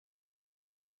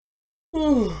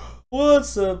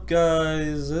What's up,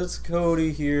 guys? It's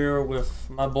Cody here with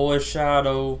my boy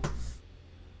Shadow.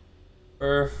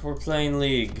 We're playing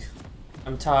League.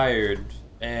 I'm tired,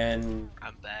 and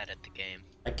I'm bad at the game.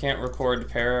 I can't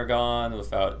record Paragon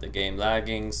without the game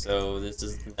lagging, so this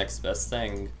is the next best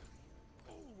thing.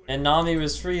 And Nami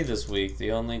was free this week,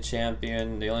 the only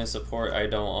champion, the only support I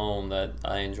don't own that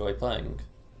I enjoy playing.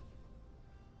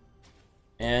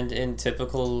 And in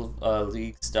typical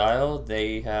League style,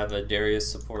 they have a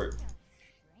Darius support.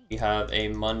 We have a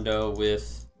Mundo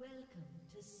with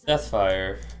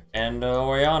Deathfire, and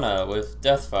Oriana with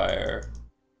Deathfire.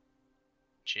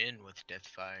 Jin with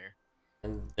Deathfire.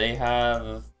 And they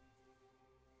have...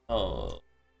 Oh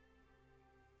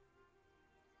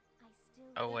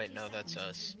wait, no, that's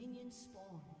us.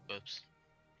 Oops.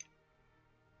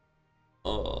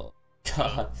 Oh,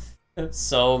 God.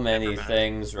 So many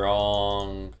things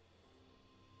wrong.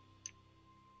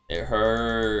 It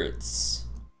hurts.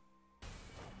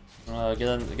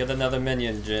 Get another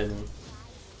minion, Jin.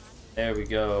 There we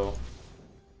go.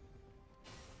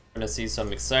 We're gonna see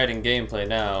some exciting gameplay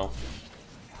now.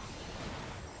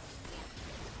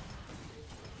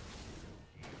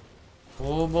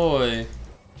 Oh boy.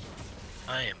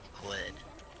 I am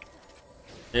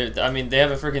Kled. I mean, they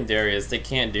have a freaking Darius. They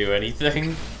can't do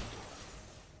anything.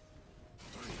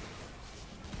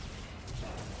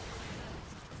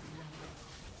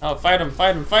 Oh, fight him,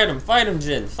 fight him, fight him, fight him,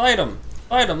 Jin. Fight him.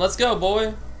 Fight him. Let's go,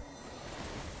 boy.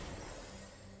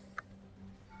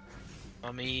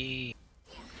 Mommy.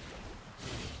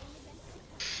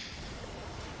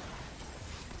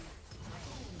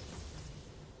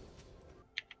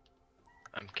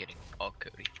 I'm kidding. All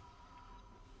Cody.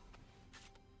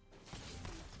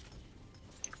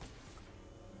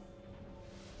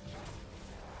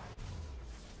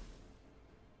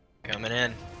 Coming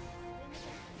in.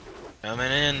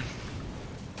 Coming in.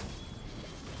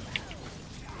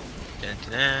 Dun,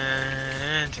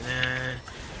 dun, dun, dun,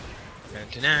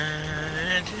 dun,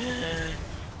 dun, dun,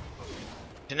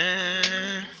 dun,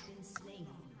 dun.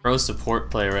 Pro support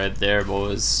play right there,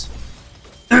 boys.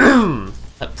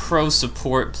 That pro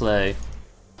support play.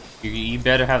 You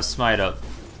better have smite up.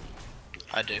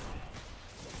 I do.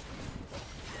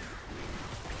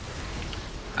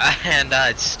 And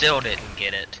I still didn't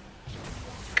get it.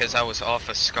 Because I was off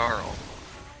a Scarl.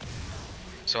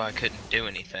 So I couldn't do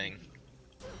anything.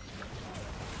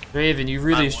 Raven, you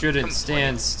really shouldn't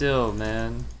stand still,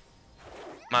 man.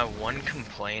 My one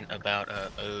complaint about,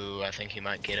 oh, I think he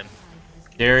might get him.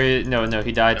 Darius, no,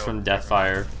 he died from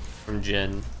Deathfire, from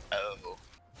Jin. Oh,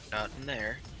 not in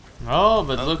there. Oh,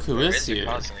 but look who is here.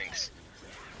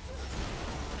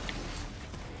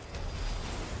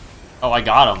 Oh, I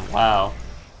got him, wow.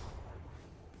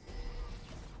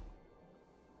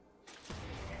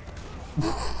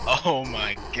 Oh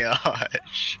my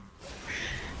gosh.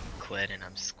 Kled and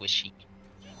I'm squishy.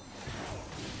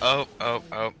 Oh,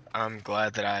 I'm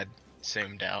glad that I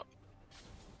zoomed out.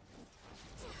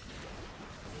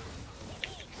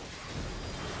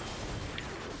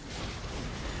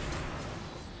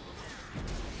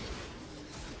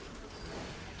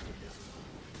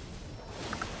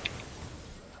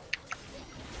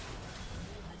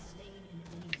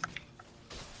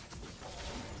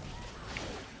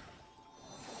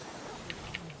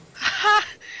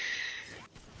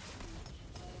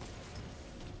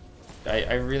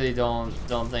 I really don't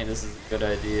think this is a good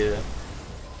idea.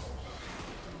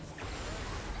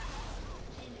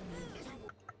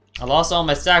 I lost all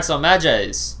my stacks on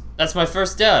Magi's. That's my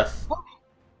first death.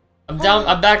 I'm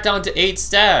back down to 8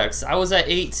 stacks. I was at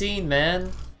 18,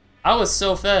 man. I was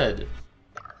so fed.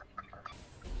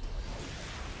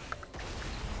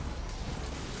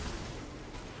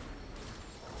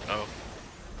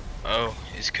 Oh,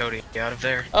 is Cody out of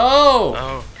there? Oh!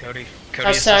 Oh, Cody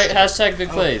Hashtag big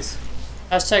plays.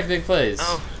 Hashtag big plays.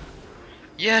 Oh.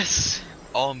 Yes!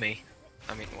 All me.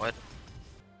 I mean, what?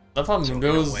 Love how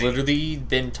Mundo's literally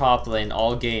been top lane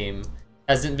all game.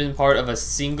 Hasn't been part of a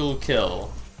single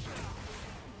kill.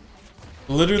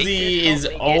 Literally is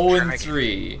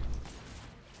 0-3.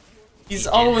 He's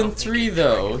 0-3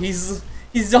 though. He's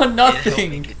done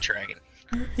nothing.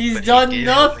 He's done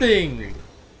nothing.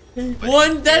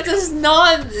 That does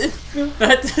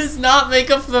not make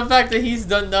up for the fact that he's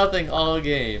done nothing all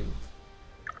game.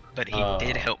 But he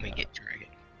did help me get dragon.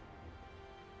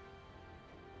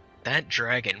 That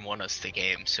dragon won us the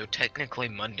game, so technically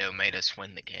Mundo made us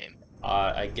win the game.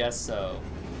 I guess so.